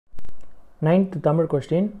9th Tamil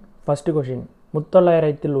question. First question,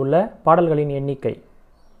 முத்தொள்ளாயிரத்தில் உள்ள பாடல்களின் எண்ணிக்கை.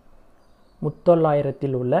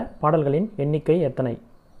 முத்தொள்ளாயிரத்தில் உள்ள பாடல்களின் எண்ணிக்கை எத்தனை?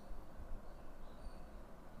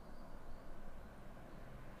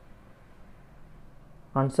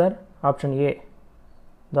 Answer option A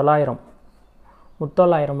 900.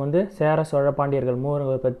 முத்தொள்ளாயிரம் வந்து சேர சோழ பாண்டியர்கள்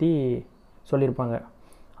மூவர்களை பற்றி சொல்லியிருப்பாங்க.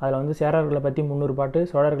 அதில் வந்து சேரர்களை பற்றி 300 பாட்டு,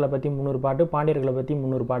 சோழர்களை பற்றி 300 பாட்டு, பாண்டியர்களை பற்றி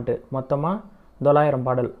 300 பாட்டு, மொத்தமாக 900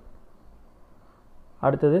 பாடல்.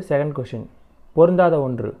 அடுத்தது செகண்ட் கொஸ்டின், பொருந்தாத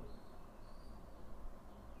ஒன்று.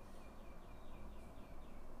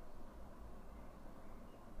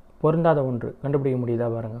 பொருந்தாத ஒன்று கண்டுபிடிக்க முடியுதா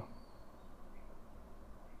பாருங்கள்.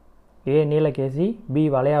 ஏ Neelakesi, B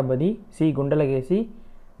Valayapathi, C Kundalakesi,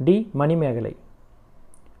 D Manimekalai.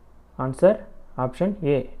 Answer option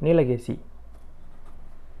A Neelakesi.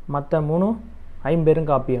 மற்ற 3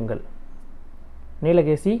 ஐம்பெருங்காப்பியங்கள்,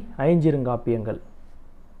 நீலகேசி ஐஞ்சிருங்காப்பியங்கள்.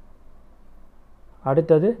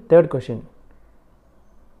 அடுத்தது தேர்ட் கொஸ்டின்,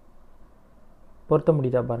 பொருத்த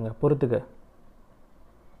முடியுதா பாருங்கள், பொறுத்துக்க.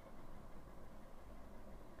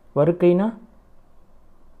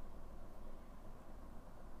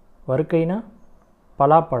 வருக்கைனா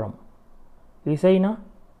பலாப்பழம், இசைனா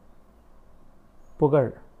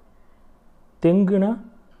புகழ், தெங்குனா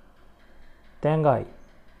தேங்காய்,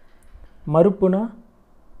 மறுப்புனா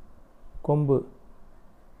கொம்பு.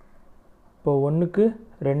 இப்போ 1க்கு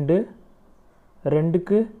 2,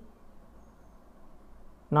 2க்கு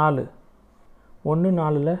 4, 1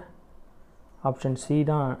 4ல் ஆப்ஷன் சி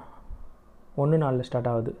தான் 1 4ல் ஸ்டார்ட்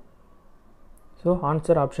ஆகுது. So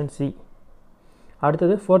answer option C.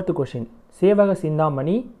 அடுத்தது ஃபோர்த்து கொஷின், சேவக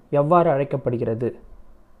சிந்தாமணி எவ்வாறு அழைக்கப்படுகிறது?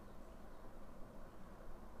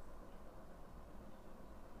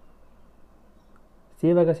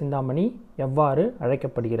 சேவக சிந்தாமணி எவ்வாறு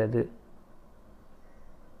அழைக்கப்படுகிறது?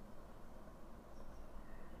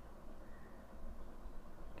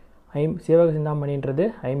 சேவக சிந்தாமணின்றது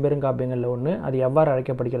ஐம்பெருங்காப்பியங்களில் ஒன்று. அது எவ்வாறு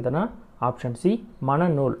அழைக்கப்படுகிறதுனா ஆப்ஷன் சி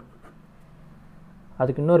மணநூல்.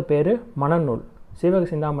 அதுக்கு இன்னொரு பேர் மணநூல். சேவக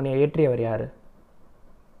சிந்தாமணியை இயற்றியவர் யார்?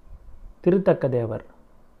 திருத்தக்க தேவர்.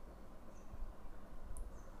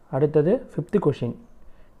 அடுத்தது ஃபிஃப்த்து கொஷின்,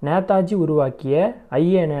 நேதாஜி உருவாக்கிய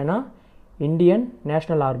ஐஎன்ஏனா இந்தியன்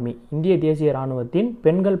நேஷனல் ஆர்மி, இந்திய தேசிய இராணுவத்தின்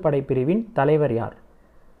பெண்கள் படைப்பிரிவின் தலைவர் யார்?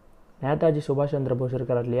 நேதாஜி சுபாஷ் சந்திர போஸ்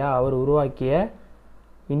இருக்கிறார் இல்லையா, அவர் உருவாக்கிய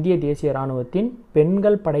இந்திய தேசிய இராணுவத்தின்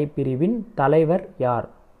பெண்கள் படைப்பிரிவின் தலைவர் யார்?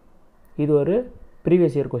 இது ஒரு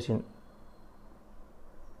previous year question.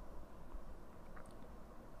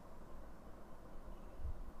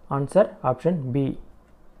 Answer option B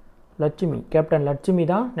Lakshmi. Captain Lakshmi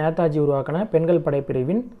தான் நேதாஜி உருவாக்கின பெண்கள்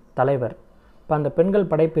படைப்பிரிவின் தலைவர். இப்போ அந்த பெண்கள்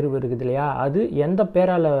படைப்பிரிவு இருக்குது இல்லையா, அது எந்த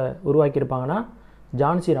பேரால் உருவாக்கியிருப்பாங்கன்னா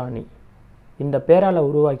ஜான்சி ராணி இந்த பேரால்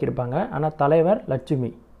உருவாக்கியிருப்பாங்க. ஆனால் தலைவர்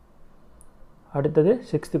லட்சுமி. அடுத்தது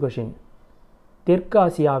சிக்ஸ்த்து கொஷின், தெற்கு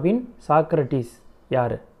ஆசியாவின் சாக்ரட்டிஸ்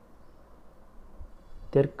யார்?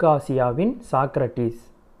 தெற்கு ஆசியாவின் சாக்ரட்டிஸ்.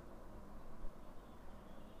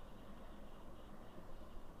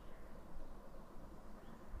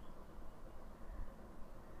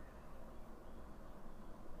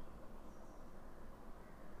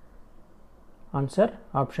 Answer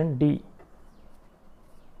option D.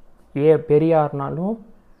 ஏ பெரியார்னாலும்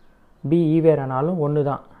பி ஈவேரானாலும் ஒன்று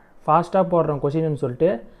தான். ஃபாஸ்ட்டாக போடுறோம் கொஷின்னு சொல்லிட்டு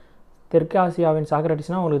தெற்கு ஆசியாவின்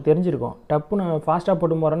சாக்ரட்டிஸ்னால் உங்களுக்கு தெரிஞ்சிருக்கும். டப்புன்னு ஃபாஸ்ட்டாக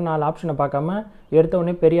போட்டு போகிறோன்னு 4 ஆப்ஷனை பார்க்காம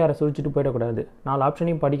எடுத்தவொடனே பெரியாரை சுழிச்சிட்டு போயிடக்கூடாது. 4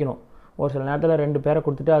 ஆப்ஷனையும் படிக்கணும். ஒரு சில நேரத்தில் 2 பேரை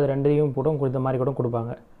கொடுத்துட்டு அது 2ஐயும் கூட கொடுத்த மாதிரி கூட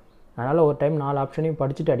கொடுப்பாங்க. அதனால் ஒரு டைம் 4 ஆப்ஷனையும்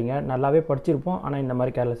படிச்சுட்டு அடிங்க. நல்லாவே படிச்சிருப்போம், ஆனால் இந்த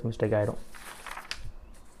மாதிரி கேர்லெஸ் மிஸ்டேக் ஆகிடும்.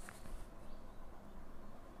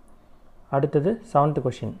 அடுத்தது 7th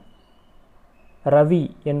கொஷின், ரவி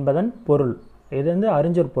என்பதன் பொருள். இது வந்து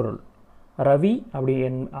அறிஞர் பொருள். ரவி அப்படி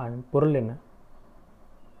பொருள் என்ன?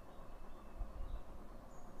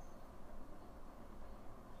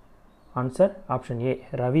 ஆன்சர் ஆப்ஷன் ஏ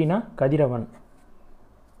ரவினா கதிரவன்.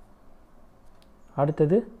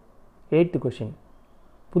 அடுத்தது 8th கொஷின்,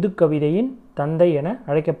 புதுக்கவிதையின் தந்தை என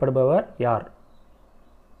அழைக்கப்படுபவர் யார்?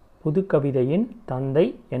 புதுக்கவிதையின் தந்தை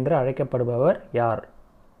என்று அழைக்கப்படுபவர் யார்?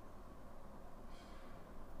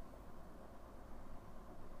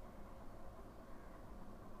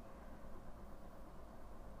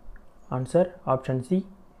 Answer option C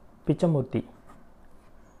Pichamurthy.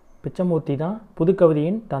 Pichamurthy தான்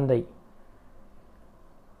புதுக்கவிதையின் தந்தை.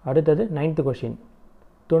 அடுத்தது 9th கொஷின்,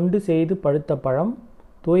 தொண்டு செய்து பழுத்த பழம்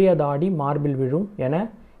தூயதாடி மார்பில் விழும் என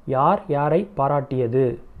யார் யாரை பாராட்டியது?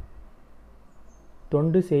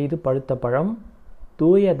 தொண்டு செய்து பழுத்த பழம்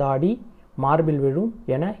தூயதாடி மார்பில் விழும்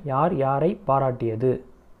என யார் யாரை பாராட்டியது?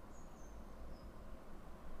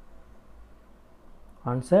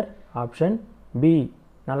 ஆன்சர் ஆப்ஷன் பி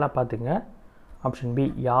நல்லா பார்த்துங்க. Option B.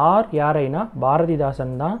 யார் யாரைனா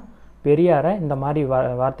பாரதிதாசன் தான் பெரியாரை இந்த மாதிரி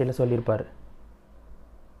வார்த்தையில் சொல்லியிருப்பார்.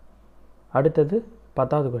 அடுத்தது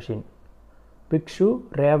 10வது கொஷின். பிக்ஷு,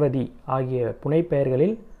 ரேவதி ஆகிய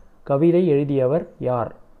புனைப்பெயர்களில் கவிதை எழுதியவர்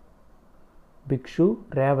யார்? பிக்ஷு,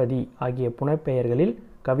 ரேவதி ஆகிய புனைப்பெயர்களில்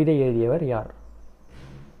கவிதை எழுதியவர் யார்?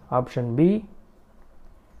 Option B.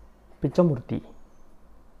 பிச்சமூர்த்தி.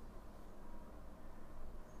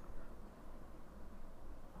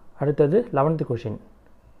 அடுத்தது 11th கொஷின்.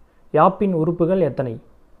 யாப்பின் உறுப்புகள் எத்தனை?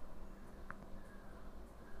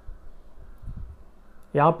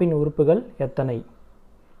 யாப்பின் உறுப்புகள் எத்தனை?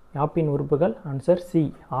 யாப்பின் உறுப்புகள் ஆன்சர் சி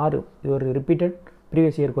 6. இது ஒரு ரிப்பீட்டட்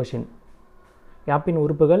ப்ரீவியஸ் இயர் கொஷின். யாப்பின்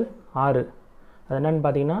உறுப்புகள் 6. அது என்னன்னு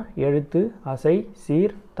பார்த்தீங்கன்னா எழுத்து, அசை,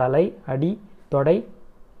 சீர், தலை, அடி, தொடை,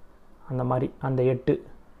 அந்த மாதிரி அந்த 8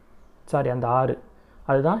 அந்த 6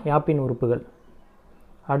 அதுதான் யாப்பின் உறுப்புகள்.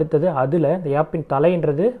 அடுத்தது அதில் இந்த யாப்பின்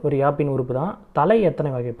தலைன்றது ஒரு யாப்பின் உறுப்பு தான். தலை எத்தனை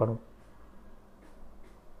வகைப்படும்?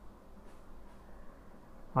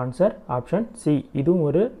 Answer option C. இதுவும்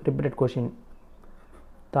ஒரு ரிப்பீட்டட் கொஷின்.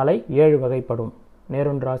 தலை 7 வகைப்படும்.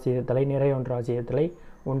 நேரொன்று ஆசிரியர் தலை, நிறையொன்று ஆசிரியர் தலை,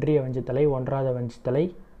 ஒன்றிய வஞ்சித்தலை, ஒன்றாத வஞ்சித்தலை,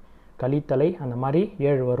 கலித்தலை, அந்த மாதிரி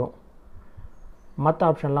 7 வரும். மற்ற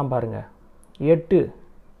ஆப்ஷன்லாம் பாருங்கள்.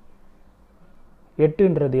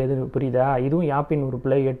 8ன்றது எது புரியுதா? இதுவும் யாப்பின்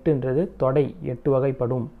உறுப்பில் 8ன்றது தொடை 8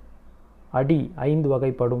 வகைப்படும். அடி 5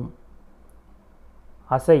 வகைப்படும்.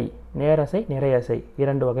 அசை நேரசை நிறையசை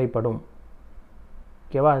 2 வகைப்படும்.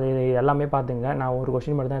 ஓகேவா? அது எல்லாமே பார்த்துங்க. நான் ஒரு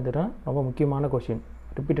கொஷின் மட்டும் தான் எடுத்துகிறேன். ரொம்ப முக்கியமான கொஷின்,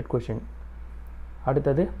 ரிப்பீட்டட் கொஷின்.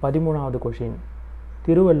 அடுத்தது 13வது கொஷின்.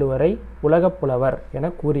 திருவள்ளுவரை உலகப் புலவர் என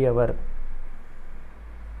கூறியவர்?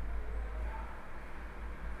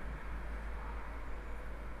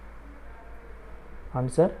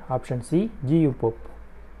 Answer option C. GU. Pope.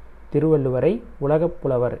 திருவள்ளுவரை உலகப்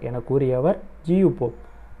புலவர் என கூறியவர் ஜி.யு. போப்.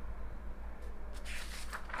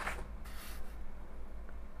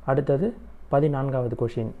 அடுத்தது 14வது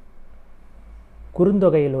கொஷின்.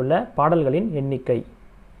 குறுந்தொகையில் உள்ள பாடல்களின் எண்ணிக்கை?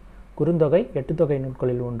 குறுந்தொகை 8 தொகை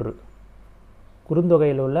நூல்களில் ஒன்று.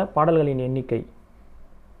 குறுந்தொகையில் உள்ள பாடல்களின் எண்ணிக்கை?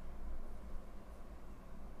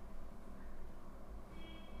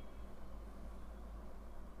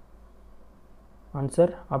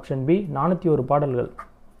 Answer option B. 401 பாடல்கள்.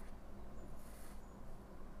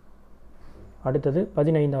 அடுத்தது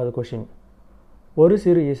 15வது கொஷின். ஒரு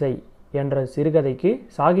சிறு இசை என்ற சிறுகதைக்கு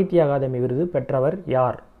சாகித்ய அகாதமி விருது பெற்றவர்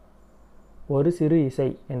யார்? ஒரு சிறு இசை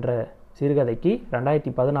என்ற சிறுகதைக்கு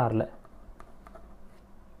 2016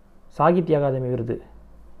 சாகித்ய அகாதமி விருது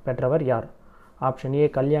பெற்றவர் யார்? Option A.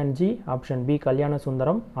 Kalyanji, option B. Kalyana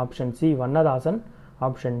Sundaram, option C. Vannadasan,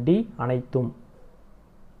 option D. அனைத்தும்.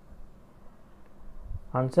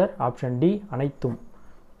 Answer option D. அனைத்தும்.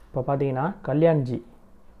 இப்போ பார்த்தீங்கன்னா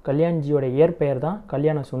கல்யாண்ஜியோட இயற்பெயர் தான்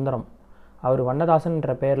கல்யாண சுந்தரம். அவர்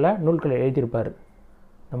வண்ணதாசன்ன்ற பெயரில் நூல்களை எழுதியிருப்பார்.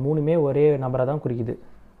 இந்த 3மே ஒரே நபரை தான் குறிக்குது.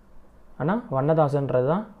 ஆனால் வண்ணதாசன்றது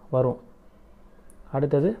தான் வரும்.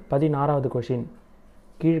 அடுத்தது 16வது கொஷின்.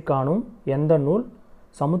 கீழ்காணும் எந்த நூல்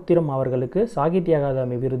சமுத்திரம் அவர்களுக்கு சாகித்ய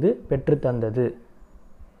அகாதமி விருது பெற்று தந்தது?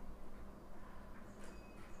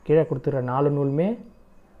 கீழே கொடுத்துருக்க 4 நூலுமே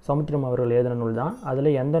சமுத்திரம் அவர்கள் எழுதின நூல் தான். அதில்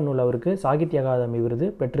எந்த நூல் அவருக்கு சாகித்ய அகாதமி விருது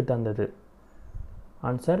பெற்று தந்தது?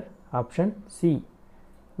 Answer option C.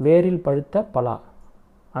 வேரில் பழுத்த பலா.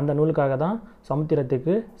 அந்த நூலுக்காக தான்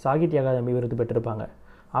சமுத்திரத்துக்கு சாகித்ய அகாதமி விருது பெற்றிருப்பாங்க.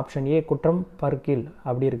 Option A. குற்றம் பர்க்கில்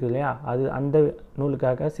அப்படி இருக்குது இல்லையா, அது அந்த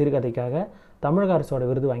நூலுக்காக சிறுகதைக்காக தமிழக அரசோட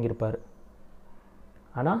விருது வாங்கியிருப்பார்.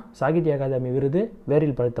 ஆனால் சாகித்ய அகாதமி விருது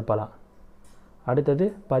வேரில் பழுத்த பலா. அடுத்தது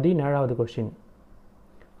 17வது கொஸ்டின்.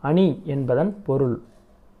 அணி என்பதன் பொருள்?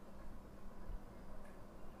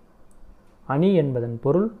 அணி என்பதன்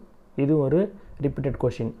பொருள், இது ஒரு ரிப்பீட்டட்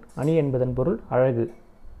கொஷின். அணி என்பதன் பொருள் அழகு.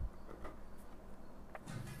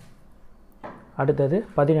 அடுத்தது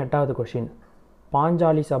 18வது கொஷின்.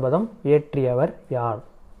 பாஞ்சாலி சபதம் இயற்றியவர் யார்?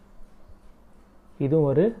 இது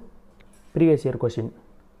ஒரு previous year question.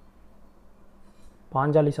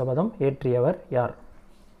 Panchali Sabatham இயற்றியவர் யார்?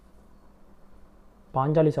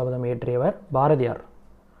 பாஞ்சாலி சபதம் இயற்றியவர் பாரதியார்.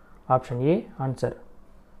 Option A answer.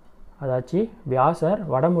 அதாச்சு வியாசர்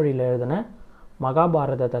வடமொழியில் எழுதின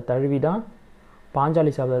மகாபாரதத்தை தழுவி தான்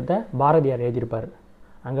பாஞ்சாலி சபதத்தை பாரதியார் எழுதியிருப்பார்.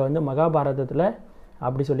 அங்கே மகாபாரதத்தில்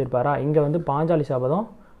அப்படி சொல்லியிருப்பாரா, இங்கே பாஞ்சாலி சபதம்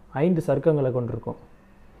 5 சர்க்கங்களை கொண்டிருக்கும்.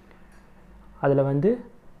 அதில்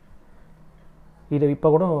இது இப்போ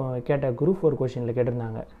கூட கேட்ட குரூப் 4 கொஷினில்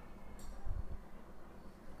கேட்டிருந்தாங்க.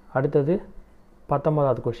 அடுத்தது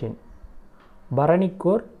 19வது கொஷின்.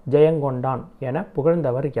 பரணிக்கோர் ஜெயங்கொண்டான் என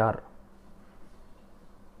புகழ்ந்தவர் யார்?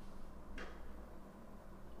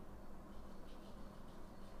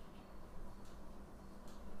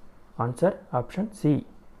 Answer option C.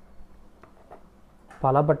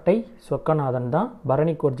 Palapattai Chokkanathan தான்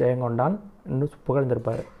பரணிக்கோர் ஜெயங்கொண்டான்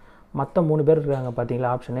புகழ்ந்திருப்பார். மற்ற 3 பேர் இருக்காங்க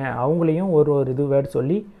பார்த்தீங்களா ஆப்ஷனு, அவங்களையும் ஒரு இது வேர்டு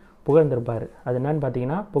சொல்லி புகழ்ந்திருப்பார். அது என்னன்னு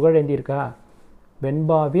பார்த்தீங்கன்னா புகழேந்தி இருக்கா,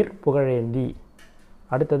 வெண்பாவிற் புகழேந்தி.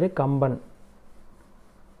 அடுத்தது கம்பன்,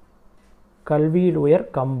 கல்வியில் உயர்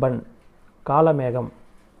கம்பன், காலமேகம்,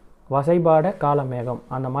 வசைபாட காலமேகம்.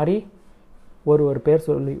 அந்த மாதிரி ஒரு பேர்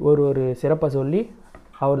சொல்லி ஒரு சிறப்பை சொல்லி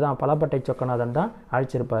அவர் தான் பலபட்டை சொக்கநாதன் தான்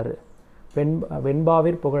அழைச்சிருப்பார்.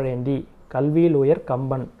 வெண்பாவிற் புகழேந்தி, கல்வியில் உயர்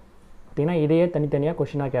கம்பன். பார்த்திங்கன்னா இதையே தனித்தனியாக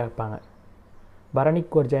கொஷினாக கேட்பாங்க.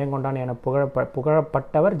 பரணிக்கோர் ஜெயங்கொண்டான் என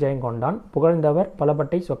புகழப்பட்டவர் ஜெயங்கொண்டான், புகழ்ந்தவர்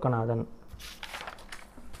பலபட்டை சொக்கநாதன்.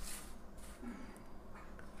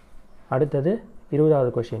 அடுத்தது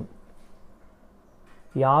 20வது கொஷின்.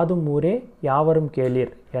 யாதும் ஊரே யாவரும்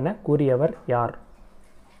கேளீர் என கூறியவர் யார்?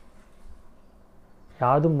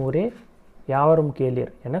 யாதும் ஊரே யாவரும்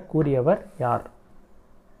கேளீர் என கூறியவர் யார்?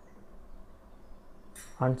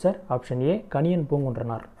 Answer option A, Kaniyan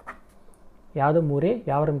Poongundranar. யாதும் ஊரே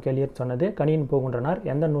யாவரும் கேளீர் சொன்னது கணியன் பூங்குன்றனார்.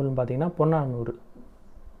 எந்த நூல்னு பார்த்தீங்கன்னா பொன்னானூறு.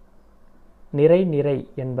 நிறை நிறை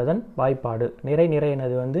என்பதன் வாய்ப்பாடு. நிறை நிறை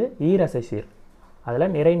என்னது ஈரசை சீர்.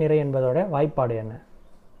 அதில் நிறை நிறை என்பதோட வாய்ப்பாடு என்ன?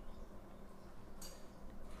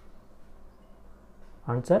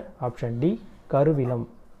 Answer option D, கருவிலம்.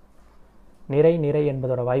 நிறை நிறை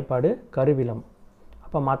என்பதோட வாய்ப்பாடு கருவிலம்.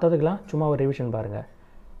 அப்போ மற்றதுக்கெல்லாம் சும்மா ஒரு ரிவிஷன் பாருங்கள்.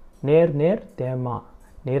 நேர் நேர் தேமா,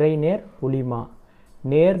 நிறை நேர் புலிமா,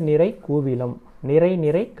 நேர் நிறை கூவிலம், நிறை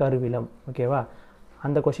நிறை கருவிலம். ஓகேவா?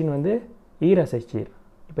 அந்த கொஷின் ஈரசைச்சீர்.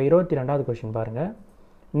 இப்போ 22வது கொஷின் பாருங்கள்.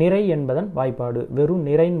 நிறை என்பதன் வாய்ப்பாடு. வெறும்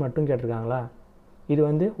நிறைன்னு மட்டும் கேட்டிருக்காங்களா?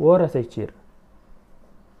 இது ஓரசைச்சீர்.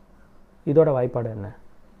 இதோட வாய்ப்பாடு என்ன?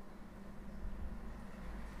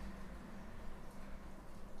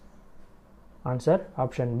 ஆன்சர்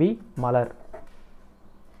ஆப்ஷன் பி, மலர்.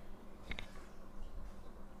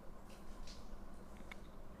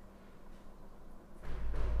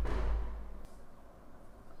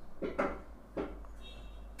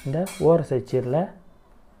 இந்த ஓரசைச்சீரில்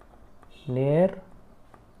நேர்,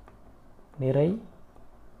 நிறை,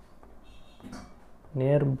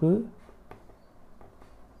 நேர்பு,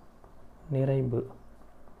 நிறைவு,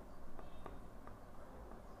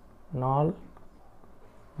 நாள்,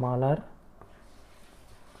 மலர்,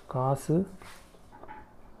 காசு,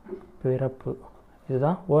 பிறப்பு.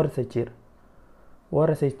 இதுதான் ஓரசைச்சீர்.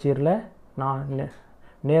 ஓரசைச்சீரில்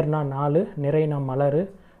நேர்னா 4, நிறைனா மலர்,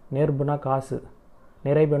 நேர்புனா காசு,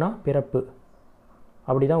 நிறைவுனா பிறப்பு.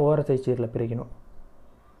 அப்படி தான் ஓரசைச்சீரில் பிரிக்கணும்.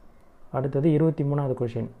 அடுத்தது 23வது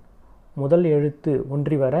கொஷின். முதல் எழுத்து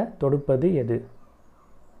ஒன்றி வர தொடுப்பது எது?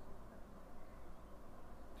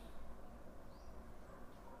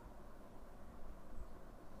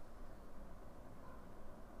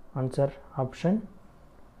 ஆன்சர் ஆப்ஷன்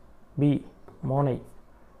பி, மோனை.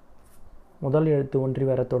 முதல் எழுத்து ஒன்றி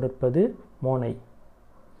வர தொடுப்பது மோனை.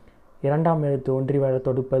 இரண்டாம் எழுத்து ஒன்றி வர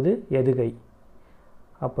தொடுப்பது எதுகை.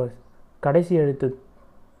 அப்போ கடைசி எழுத்து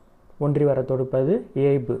ஒன்றி வர தொடுப்பது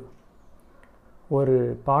ஏய்பு. ஒரு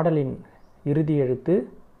பாடலின் இறுதி எழுத்து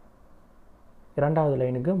 2வது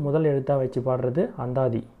லைனுக்கு முதல் எழுத்தாக வச்சு பாடுறது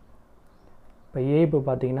அந்தாதி. இப்போ ஏய்பு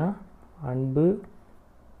பார்த்திங்கன்னா அன்பு,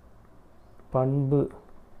 பண்பு.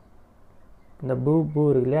 இந்த பூ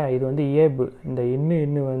இருக்கு இல்லையா, இது ஏபு. இந்த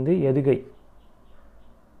இன்னு எதுகை.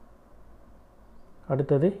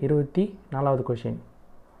 அடுத்தது 24வது கொஷின்.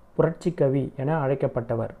 புரட்சி கவி என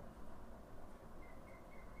அழைக்கப்பட்டவர்.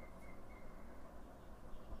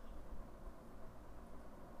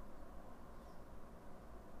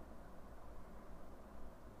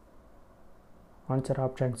 Answer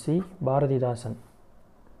option C, Bharathidasan.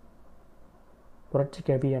 புரட்சி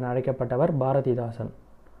கவி என அழைக்கப்பட்டவர் பாரதிதாசன்.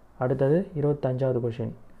 அடுத்தது 25வது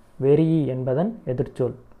கொஷின். வெறி என்பதன்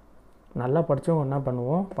எதிர்ச்சொல். நல்லா படித்தவங்க என்ன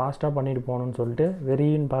பண்ணுவோம், ஃபாஸ்ட்டாக பண்ணிட்டு போகணுன்னு சொல்லிட்டு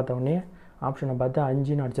வெறின்னு பார்த்தோன்னே ஆப்ஷனை பார்த்து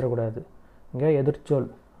 5ன்னு அடிச்சிடக்கூடாது. இங்கே எதிர்ச்சொல்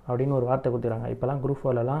அப்படின்னு ஒரு வார்த்தை கொடுத்துறாங்க. இப்போலாம் குரூப்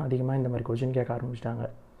 4லலாம் அதிகமாக இந்த மாதிரி கொஷின் கேட்க ஆரம்பிச்சிட்டாங்க.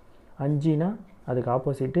 5னா அதுக்கு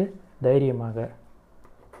ஆப்போசிட்டு தைரியமாக.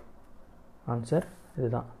 ஆன்சர்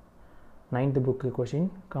இதுதான். 9th book question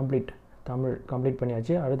complete. Tamil complete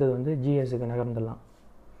பண்ணியாச்சு. அடுத்தது ஜிஎஸ்க்கு நகர்ந்துடலாம்.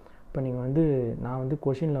 இப்போ நீங்கள் நான்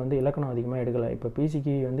கொஷினில் இலக்கணம் அதிகமாக எடுக்கலை. இப்போ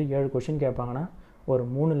பிசிக்கு 7 கொஷின் கேட்பாங்கன்னா ஒரு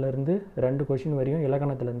 3லேருந்து 2 கொஷின் வரையும்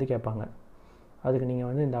இலக்கணத்துலேருந்து கேட்பாங்க. அதுக்கு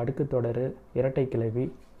நீங்கள் இந்த அடுக்கு தொடர், இரட்டை கிளவி,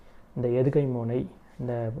 இந்த எதுகை மோனை,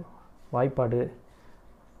 இந்த வாய்ப்பாடு,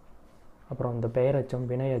 அப்புறம் இந்த பெயரச்சம்,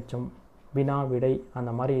 வினையச்சம், வினா, விடை,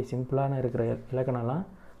 அந்த மாதிரி சிம்பிளான இருக்கிற இலக்கணம்லாம்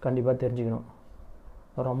கண்டிப்பாக தெரிஞ்சுக்கணும்.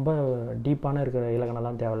 ரொம்ப டீப்பான இருக்கிற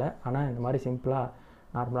இலக்கணம்லாம் தேவையில்லை. ஆனால் இந்த மாதிரி சிம்பிளாக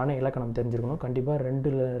நார்மலான இலக்கணம் தெரிஞ்சுக்கணும். கண்டிப்பாக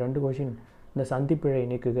 2 கொஷின் இந்த சந்திப்பிழை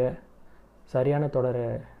நீக்குக, சரியான தொடரை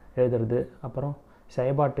எழுதுறது, அப்புறம்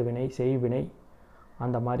செயற்பாட்டு வினை, செய்வினை,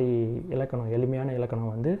 அந்த மாதிரி இலக்கணம், எளிமையான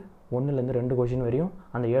இலக்கணம் வந்து 1லேருந்து 2 கொஷின் வரையும்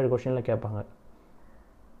அந்த 7 கொஷினில் கேட்பாங்க.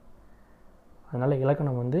 அதனால்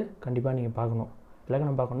இலக்கணம் வந்து கண்டிப்பாக நீங்கள் பார்க்கணும்.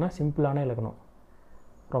 இலக்கணம் பார்க்கணுன்னா சிம்பிளான இலக்கணம்,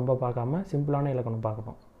 ரொம்ப பார்க்காம சிம்பிளான இலக்கணம்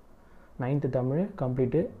பார்க்கணும். 9th Tamil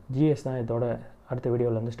complete. ஜிஎஸ் தான் இதோட அடுத்த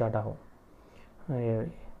வீடியோவில் வந்து ஸ்டார்ட் ஆகும்.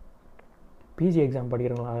 பிஜி எக்ஸாம்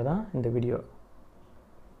படிக்கிறவங்களாக தான் இந்த வீடியோ.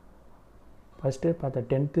 ஃபஸ்ட்டு பார்த்த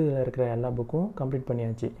 10th இருக்கிற எல்லா புக்கும் கம்ப்ளீட்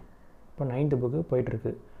பண்ணியாச்சு. இப்போ 9th புக்கு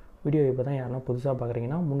போயிட்டுருக்கு. வீடியோ இப்போ தான் யாருன்னா புதுசாக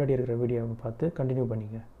பார்க்குறீங்கன்னா முன்னாடி இருக்கிற வீடியோவை பார்த்து கண்டினியூ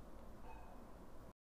பண்ணிங்க.